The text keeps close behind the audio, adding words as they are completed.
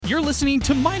You're listening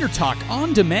to Miner Talk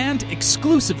on demand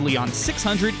exclusively on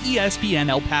 600 ESPN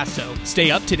El Paso.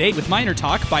 Stay up to date with Miner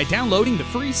Talk by downloading the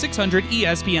free 600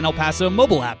 ESPN El Paso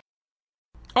mobile app.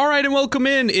 All right, and welcome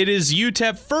in. It is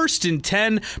UTEP First and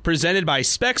 10, presented by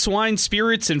Specs Wine,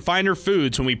 Spirits, and Finer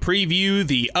Foods when we preview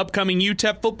the upcoming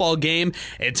UTEP football game.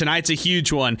 And tonight's a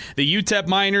huge one. The UTEP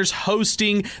Miners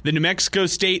hosting the New Mexico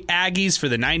State Aggies for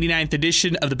the 99th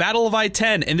edition of the Battle of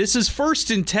I-10. And this is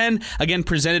First and 10, again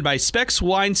presented by Specs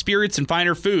Wine, Spirits, and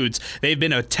Finer Foods. They've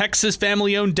been a Texas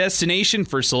family-owned destination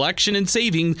for selection and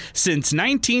saving since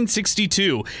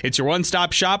 1962. It's your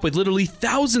one-stop shop with literally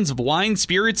thousands of wine,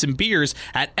 spirits, and beers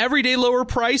at everyday lower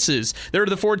prices. They're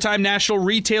the 4-time National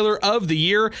Retailer of the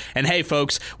Year. And hey,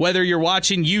 folks, whether you're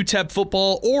watching UTEP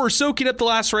football or soaking up the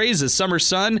last rays of summer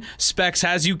sun, Specs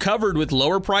has you covered with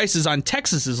lower prices on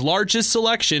Texas's largest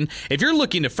selection. If you're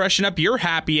looking to freshen up your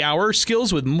happy hour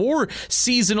skills with more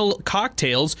seasonal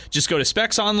cocktails, just go to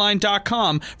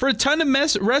specsonline.com for a ton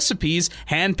of recipes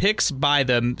handpicked by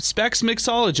the Specs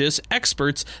mixologists,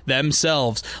 experts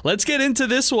themselves. Let's get into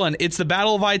this one. It's the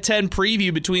Battle of I-10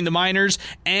 preview between the Miners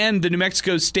and the New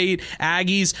Mexico State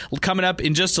Aggies. Coming up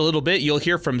in just a little bit, you'll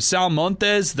hear from Sal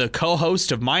Montes, the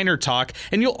co-host of Miner Talk,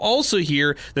 and you'll also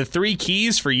hear the 3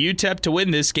 keys for UTEP to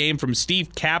win this game from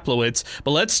Steve Kaplowitz.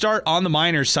 But let's start on the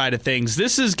Miners side of things.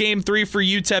 This is game 3 for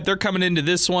UTEP. They're coming into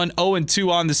this one 0-2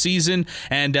 on the season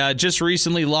and just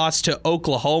recently lost to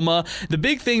Oklahoma. The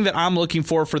big thing that I'm looking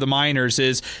for the Miners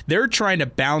is they're trying to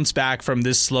bounce back from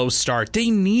this slow start. They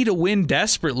need a win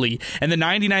desperately, and the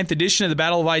 99th edition of the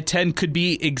Battle of I-10 could be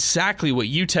exactly what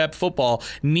UTEP football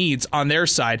needs on their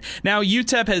side. Now,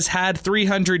 UTEP has had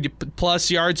 300-plus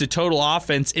yards of total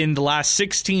offense in the last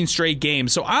 16 straight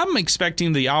games, so I'm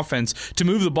expecting the offense to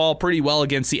move the ball pretty well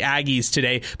against the Aggies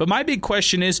today. But my big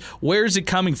question is, where is it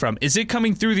coming from? Is it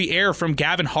coming through the air from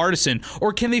Gavin Hardison,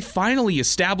 or can they finally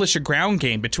establish a ground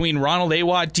game between Ronald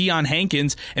Awatt, Deion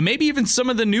Hankins, and maybe even some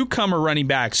of the newcomer running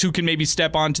backs who can maybe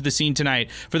step onto the scene tonight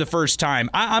for the first time?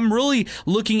 I'm really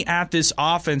looking at this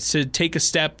offense to take a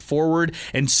step forward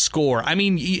and score. I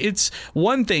mean, it's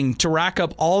one thing to rack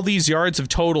up all these yards of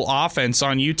total offense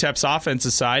on UTEP's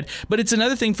offensive side, but it's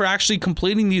another thing for actually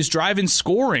completing these drive and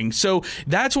scoring. So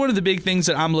that's one of the big things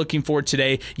that I'm looking for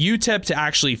today. UTEP to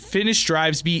actually finish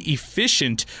drives, be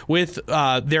efficient with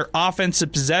their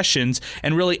offensive possessions,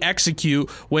 and really execute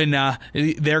when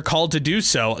they're called to do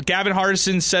so. Gavin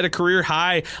Hardison set a career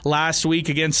high last week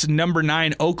against number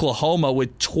 9 Oklahoma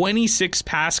with 26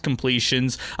 pass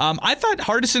completions. I thought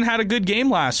Hardison had a good game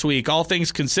last week, all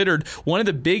things considered. One of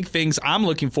the big things I'm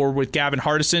looking for with Gavin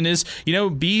Hardison is,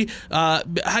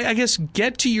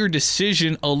 get to your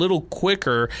decision a little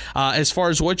quicker as far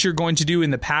as what you're going to do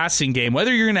in the passing game,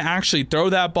 whether you're going to actually throw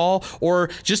that ball or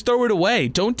just throw it away.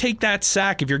 Don't take that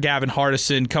sack if you're Gavin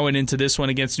Hardison going into this one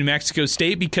against New Mexico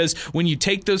State, because when you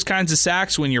take those kinds of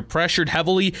sacks, when you're pressured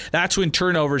heavily, that's when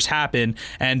turnovers happen,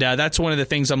 and that's one of the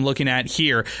things I'm looking at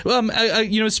here.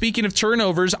 Speaking of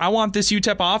turnovers, I want this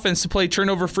UTEP offense to play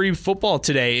turnover-free football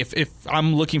today if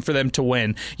I'm looking for them to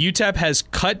win. UTEP has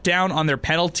cut down on their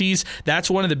penalties. That's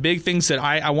one of the big things that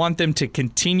I want them to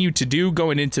continue to do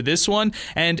going into this one.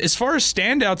 And as far as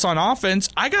standouts on offense,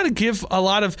 I got to give a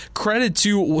lot of credit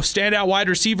to standout wide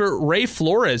receiver Ray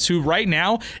Flores, who right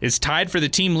now is tied for the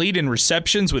team lead in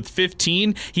receptions with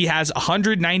 15. He has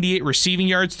 198 receiving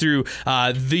yards through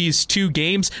these 2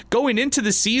 games. Going into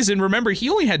the season, remember, he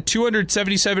only had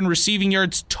 277 receiving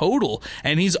yards total,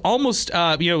 and he's almost,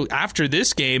 after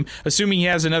this game, assuming he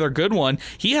has another good one,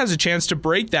 he has a chance to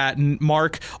break that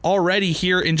mark already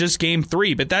here in just game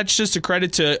 3. But that's just a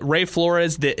credit to Ray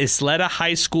Flores, the Isleta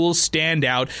High School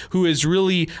standout, who has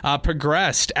really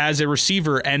progressed as a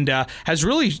receiver and has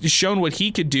really shown what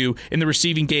he could do in the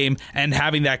receiving game and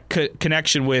having that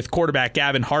connection with quarterback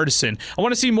Gavin Hardison. I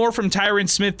want to see more from Tyron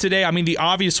Smith today. I mean, the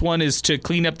obvious one is to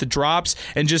clean up the drops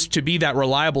and just to be that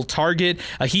reliable target.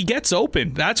 He gets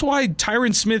open. That's why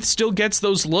Tyron Smith still gets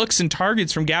those looks and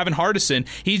targets from Gavin Hardison.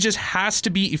 He just has to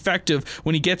be effective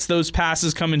when he gets those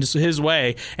passes coming his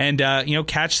way and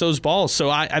catch those balls. So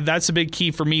that's a big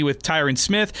key for me with Tyron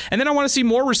Smith. And then I want to see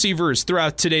more receivers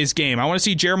throughout today's game. I want to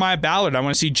see Jeremiah Ballard. I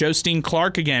want to see Justine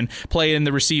Clark again play in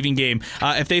the receiving game.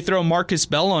 If they throw Marcus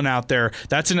Bellone out there,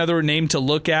 that's another name to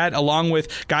look at, along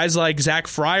with guys like Zach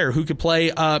Fryer, who could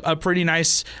play a pretty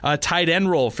nice tight end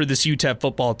role for this UTEP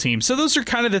football team. So those are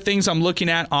kind of the things I'm looking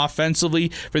at offensively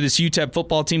for this UTEP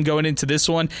football team going into this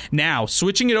one. Now,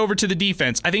 switching it over to the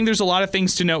defense, I think there's a lot of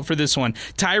things to note for this one.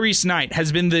 Tyrese Knight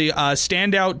has been the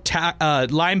standout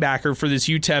linebacker for this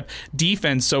UTEP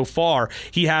defense so far.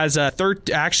 He has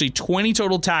 20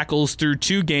 total tackles through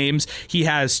 2 games. He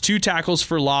has 2 tackles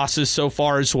for losses so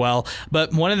far as well.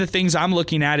 But one of the things I'm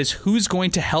looking at is who's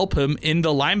going to help him in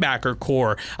the linebacker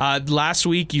core. Last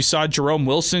week, you saw Jerome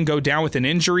Wilson go down with an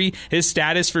injury. His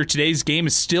status for today's game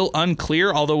is still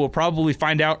unclear, although we'll probably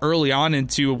find out early on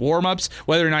into warmups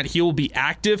whether or not he will be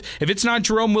active. If it's not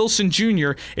Jerome Wilson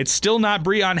Jr., it's still not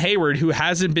Breon Hayward, who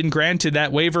hasn't been granted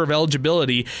that waiver of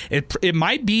eligibility. It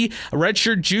might be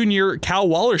redshirt junior Cal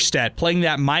Wallerstedt playing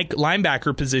that Mike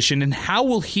linebacker position, and how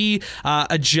will he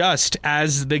adjust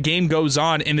as the game goes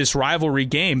on in this rivalry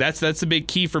game? That's the big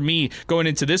key for me going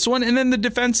into this one. And then the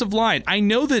defensive line. I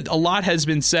know that a lot has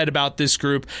been said about this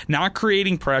group not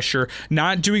creating pressure,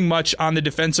 not doing much on the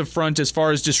defensive front as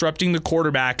far as disrupting the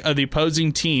quarterback of the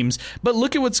opposing teams, but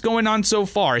look at what's going on so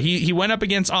far. He went up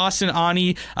against Austin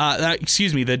Ani,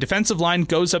 the defensive line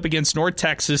goes up against North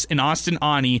Texas and Austin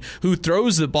Ani, who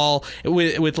throws the ball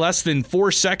with less than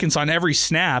 4 seconds on every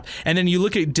snap. And then you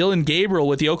look at Dylan Gabriel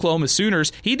with the Oklahoma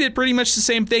Sooners. He did pretty much the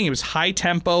same thing. It was high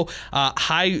tempo,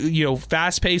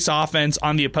 fast-paced offense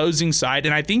on the opposing side,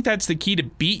 and I think that's the key to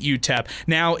beat UTEP.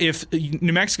 Now, if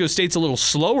New Mexico State's a little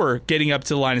slower getting up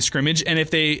to the line of scrimmage, and if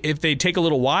they take a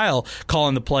little while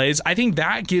calling the plays, I think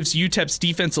that gives UTEP's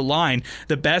defensive line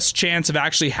the best chance of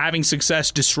actually having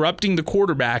success disrupting the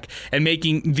quarterback and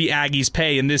making the Aggies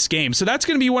pay in this game. So that's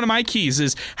going to be one of my keys,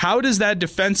 is how does that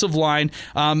defensive line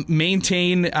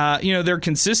maintain their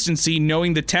consistency,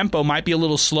 knowing the tempo might be a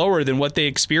little slower than what they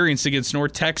experienced against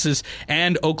North Texas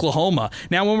and Oklahoma.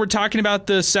 Now, when we're talking about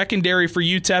the secondary for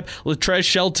UTEP, Latrez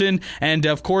Shelton and,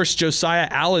 of course, Josiah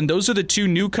Allen, those are the 2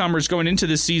 newcomers going into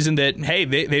this season that, hey,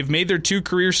 they've made their 2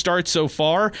 career starts so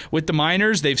far with the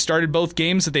Miners. They've started both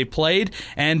games that they played,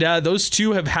 and those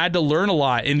 2 have had to learn a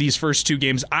lot in these first 2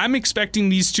 games. I'm expecting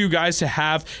these 2 guys to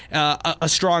have a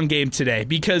strong game today,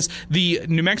 because the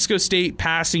New Mexico State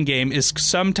passing game is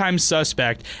sometimes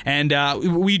suspect, and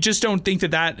we just don't think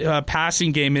that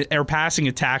passing game or passing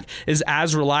attack is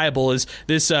as reliable as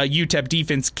this UTEP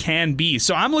defense can be.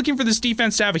 So I'm looking for this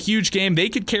defense to have a huge game. They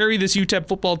could carry this UTEP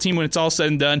football team when it's all said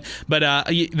and done, but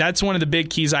that's one of the big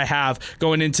keys I have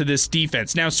going into this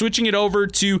defense. Now, switching it over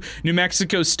to New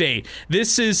Mexico State.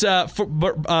 This is,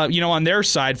 on their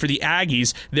side for the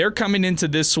Aggies, they're coming into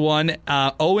this one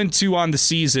 0-2 on the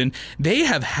season. They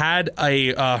have had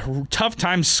a tough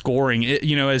time scoring,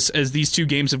 as these 2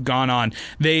 games have gone on.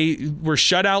 They were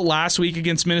shut out last week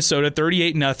against Minnesota,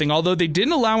 38-0, although they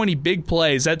didn't allow any big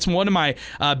plays. That's one of my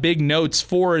big notes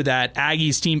for that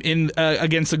Aggies team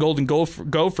against the Golden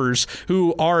Gophers,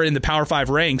 who are in the Power 5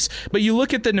 ranks. But you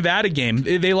look at the Nevada game,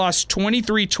 they lost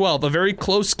 23-12, a very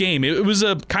close game. It was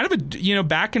a kind of a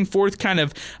back and forth kind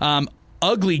of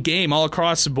ugly game all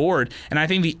across the board. And I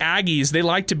think the Aggies, they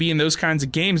like to be in those kinds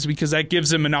of games because that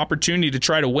gives them an opportunity to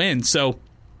try to win. So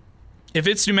if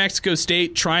it's New Mexico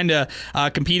State trying to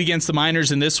compete against the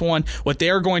Miners in this one, what they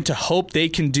are going to hope they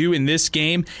can do in this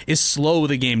game is slow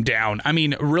the game down. I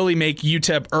mean, really make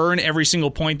UTEP earn every single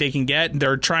point they can get.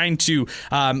 They're trying to,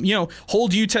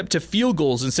 hold UTEP to field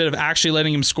goals instead of actually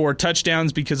letting them score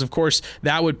touchdowns, because, of course,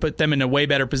 that would put them in a way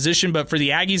better position. But for the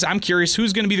Aggies, I'm curious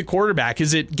who's going to be the quarterback.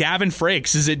 Is it Gavin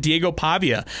Frakes? Is it Diego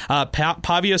Pavia?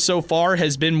 Pavia so far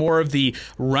has been more of the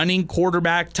running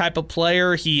quarterback type of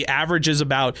player. He averages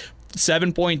about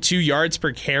 7.2 yards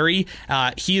per carry.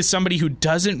 He is somebody who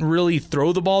doesn't really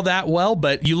throw the ball that well,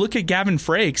 but you look at Gavin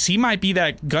Frakes, he might be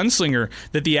that gunslinger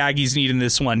that the Aggies need in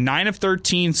this one. 9 of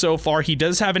 13 so far. He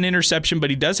does have an interception, but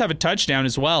he does have a touchdown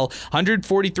as well.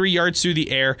 143 yards through the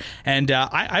air, and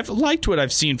I've liked what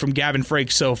I've seen from Gavin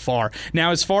Frakes so far.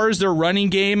 Now, as far as their running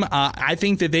game, I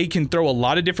think that they can throw a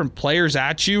lot of different players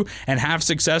at you and have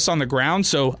success on the ground,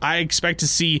 so I expect to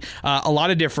see a lot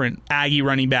of different Aggie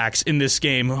running backs in this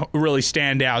game really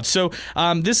stand out. So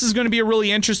this is going to be a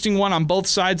really interesting one on both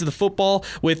sides of the football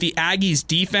with the Aggies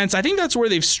defense. I think that's where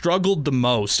they've struggled the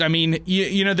most. I mean,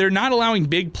 they're not allowing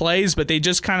big plays, but they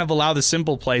just kind of allow the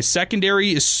simple plays. Secondary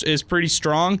is pretty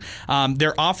strong.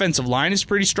 Their offensive line is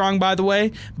pretty strong, by the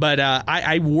way, but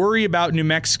I worry about New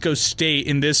Mexico State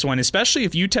in this one, especially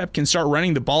if UTEP can start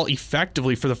running the ball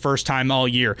effectively for the first time all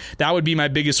year. That would be my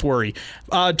biggest worry.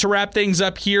 To wrap things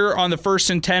up here on the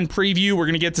 1st and 10 preview, we're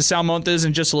going to get to Sal Montes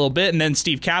in just a little bit, and then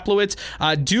Steve Kaplowitz.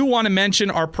 Do want to mention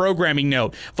our programming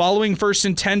note. Following First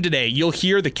and 10 today, you'll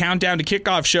hear the Countdown to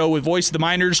Kickoff show with Voice of the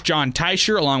Miners, John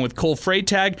Teicher, along with Cole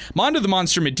Freytag, Mondo the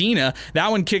Monster Medina.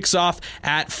 That one kicks off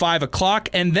at 5 o'clock,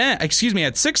 and then,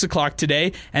 at 6 o'clock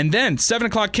today, and then 7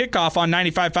 o'clock kickoff on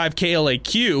 95.5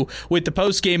 KLAQ with the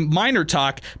post-game Miner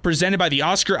Talk presented by the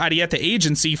Oscar Arieta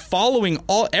Agency, following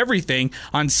everything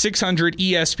on 600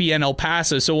 ESPN El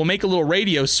Paso. So we'll make a little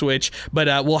radio switch,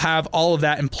 but we'll have all of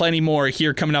that and plenty more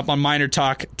here coming up on Miner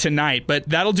Talk tonight. But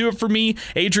that'll do it for me.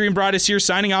 Adrian Broadus here,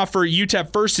 signing off for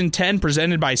UTEP First and 10,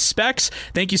 presented by Specs.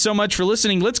 Thank you so much for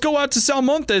listening. Let's go out to Sal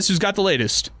Montes, who's got the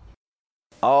latest.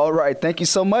 All right. Thank you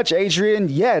so much, Adrian.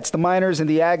 Yeah, it's the Miners and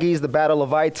the Aggies. The Battle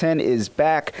of I-10 is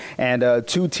back, and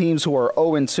two teams who are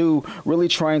 0-2 really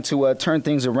trying to turn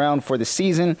things around for the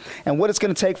season. And what it's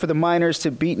going to take for the Miners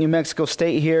to beat New Mexico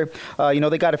State here,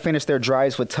 they got to finish their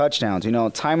drives with touchdowns.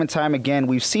 Time and time again,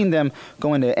 we've seen them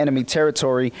go into enemy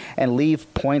territory and leave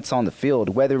points on the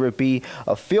field, whether it be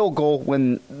a field goal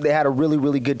when they had a really,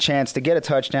 really good chance to get a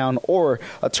touchdown, or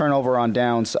a turnover on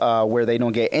downs where they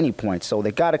don't get any points. So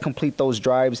they got to complete those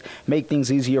drives, make things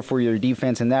easier for your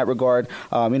defense in that regard.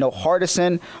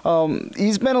 Hardison,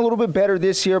 he's been a little bit better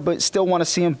this year, but still want to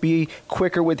see him be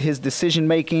quicker with his decision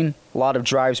making. A lot of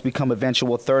drives become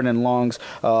eventual third and longs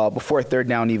before third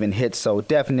down even hits. So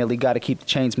definitely got to keep the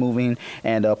chains moving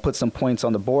and put some points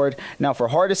on the board. Now for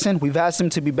Hardison, we've asked him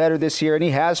to be better this year, and he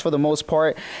has for the most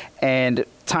part. And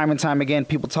time again,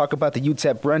 people talk about the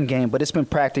UTEP run game, but it's been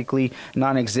practically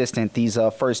non-existent these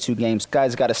first two games.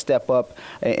 Guys got to step up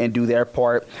and do their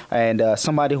part. And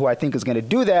somebody who I think is going to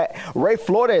do that, Ray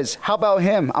Flores. How about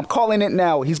him? I'm calling it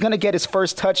now. He's going to get his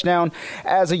first touchdown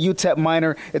as a UTEP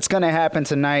Miner. It's going to happen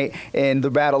tonight in the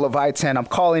Battle of I-10. I'm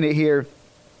calling it here.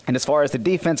 And as far as the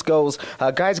defense goes,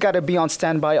 guys got to be on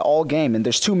standby all game. And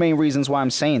there's two main reasons why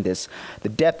I'm saying this. The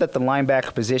depth at the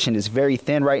linebacker position is very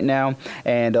thin right now.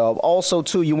 And also,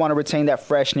 too, you want to retain that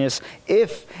freshness.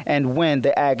 If and when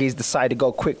the Aggies decide to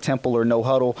go quick tempo or no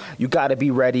huddle, you got to be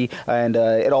ready. And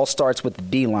it all starts with the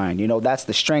D-line. That's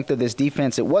the strength of this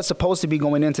defense. It was supposed to be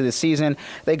going into the season.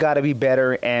 They got to be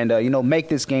better and, make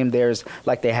this game theirs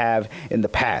like they have in the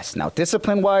past. Now,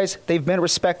 discipline-wise, they've been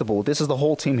respectable. This is the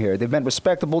whole team here. They've been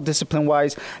respectable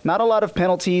discipline-wise. Not a lot of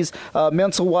penalties.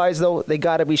 Mental-wise, though, they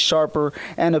got to be sharper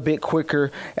and a bit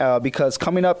quicker because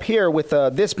coming up here with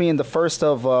this being the first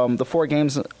of the four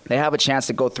games, they have a chance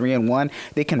to go 3-1.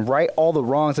 They can right all the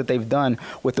wrongs that they've done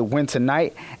with the win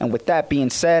tonight. And with that being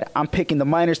said, I'm picking the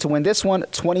Miners to win this one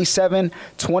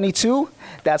 27-22.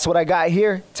 That's what I got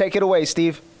here. Take it away,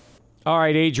 Steve. All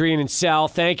right, Adrian and Sal,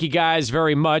 thank you guys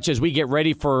very much as we get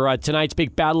ready for tonight's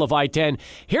big Battle of I-10.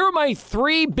 Here are my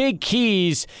three big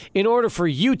keys in order for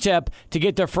UTEP to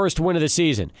get their first win of the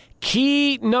season.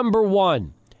 Key number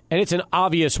one, and it's an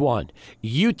obvious one.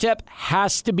 UTEP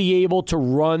has to be able to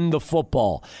run the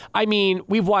football. I mean,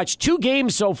 we've watched two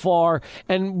games so far,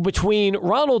 and between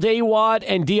Ronald Awad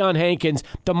and Deion Hankins,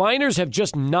 the Miners have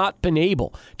just not been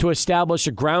able to establish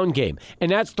a ground game. And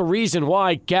that's the reason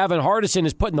why Gavin Hardison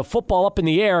is putting the football up in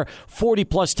the air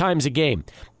 40-plus times a game.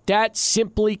 That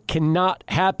simply cannot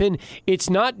happen.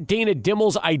 It's not Dana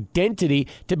Dimel's identity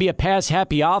to be a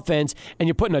pass-happy offense, and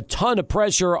you're putting a ton of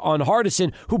pressure on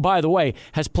Hardison, who, by the way,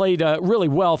 has played really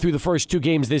well through the first two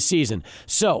games this season.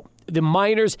 So the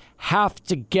Miners have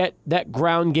to get that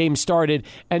ground game started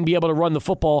and be able to run the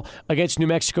football against New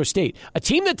Mexico State, a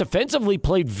team that defensively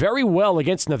played very well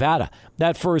against Nevada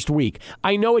that first week.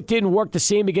 I know it didn't work the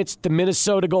same against the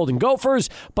Minnesota Golden Gophers,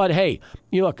 but hey,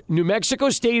 look, New Mexico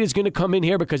State is going to come in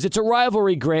here because it's a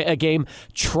rivalry game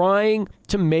trying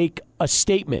to make a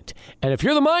statement. And if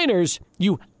you're the Miners,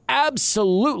 you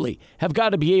absolutely have got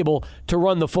to be able to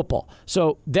run the football.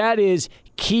 So that is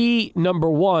key number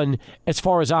one as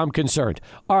far as I'm concerned.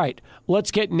 All right,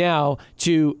 let's get now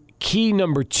to key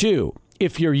number two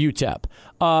if you're UTEP.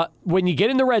 When you get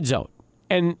in the red zone,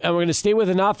 and we're going to stay with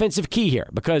an offensive key here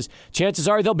because chances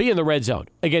are they'll be in the red zone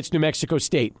against New Mexico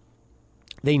State.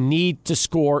 They need to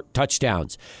score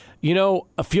touchdowns.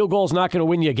 A field goal is not going to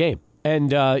win you a game.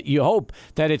 And you hope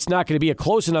that it's not going to be a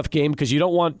close enough game because you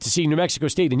don't want to see New Mexico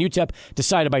State and UTEP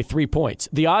decided by 3 points.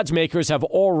 The odds makers have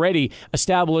already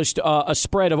established a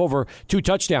spread of over 2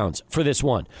 touchdowns for this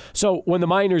one. So when the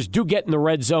Miners do get in the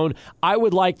red zone, I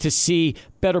would like to see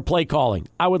better play calling.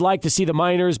 I would like to see the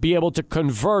Miners be able to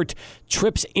convert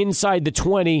trips inside the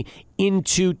 20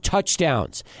 into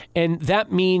touchdowns. And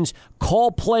that means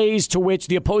call plays to which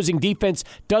the opposing defense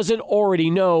doesn't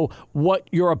already know what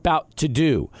you're about to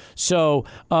do. So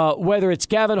whether it's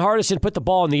Gavin Hardison put the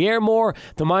ball in the air more,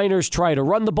 the Miners try to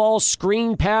run the ball,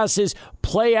 screen passes,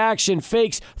 play action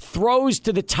fakes, throws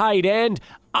to the tight end,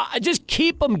 Just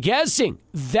keep them guessing.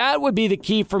 That would be the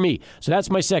key for me. So that's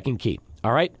my second key.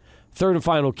 All right? Third and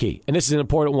final key, and this is an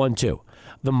important one too.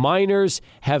 The Miners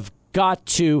have got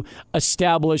to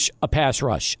establish a pass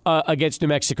rush against New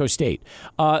Mexico State.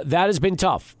 That has been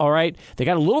tough, all right? They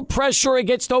got a little pressure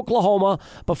against Oklahoma,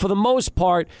 but for the most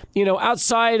part,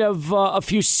 outside of a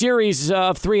few series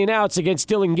of 3-and-outs against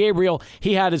Dillon Gabriel,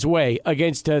 he had his way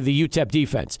against the UTEP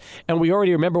defense. And we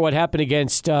already remember what happened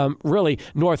against, really,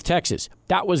 North Texas.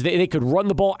 That was they could run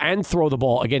the ball and throw the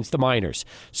ball against the Miners.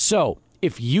 So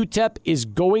if UTEP is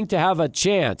going to have a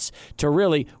chance to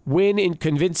really win in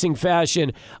convincing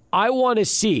fashion, I want to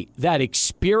see that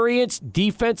experienced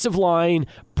defensive line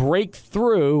break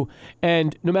through,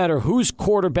 and no matter who's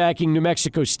quarterbacking New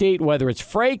Mexico State, whether it's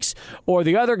Frakes or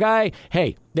the other guy,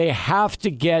 hey, they have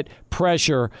to get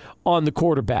pressure on the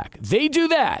quarterback. They do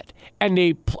that, and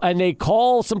they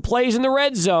call some plays in the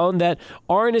red zone that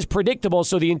aren't as predictable,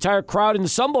 so the entire crowd in the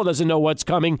Sun Bowl doesn't know what's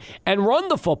coming, and run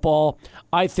the football.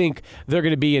 I think they're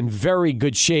going to be in very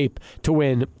good shape to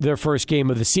win their first game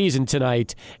of the season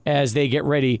tonight as they get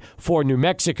ready for New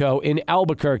Mexico in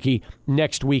Albuquerque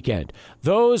next weekend.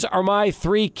 Those are my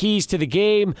 3 keys to the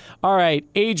game. All right,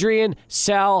 Adrian,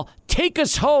 Sal, take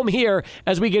us home here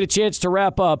as we get a chance to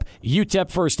wrap up UTEP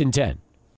First and 10.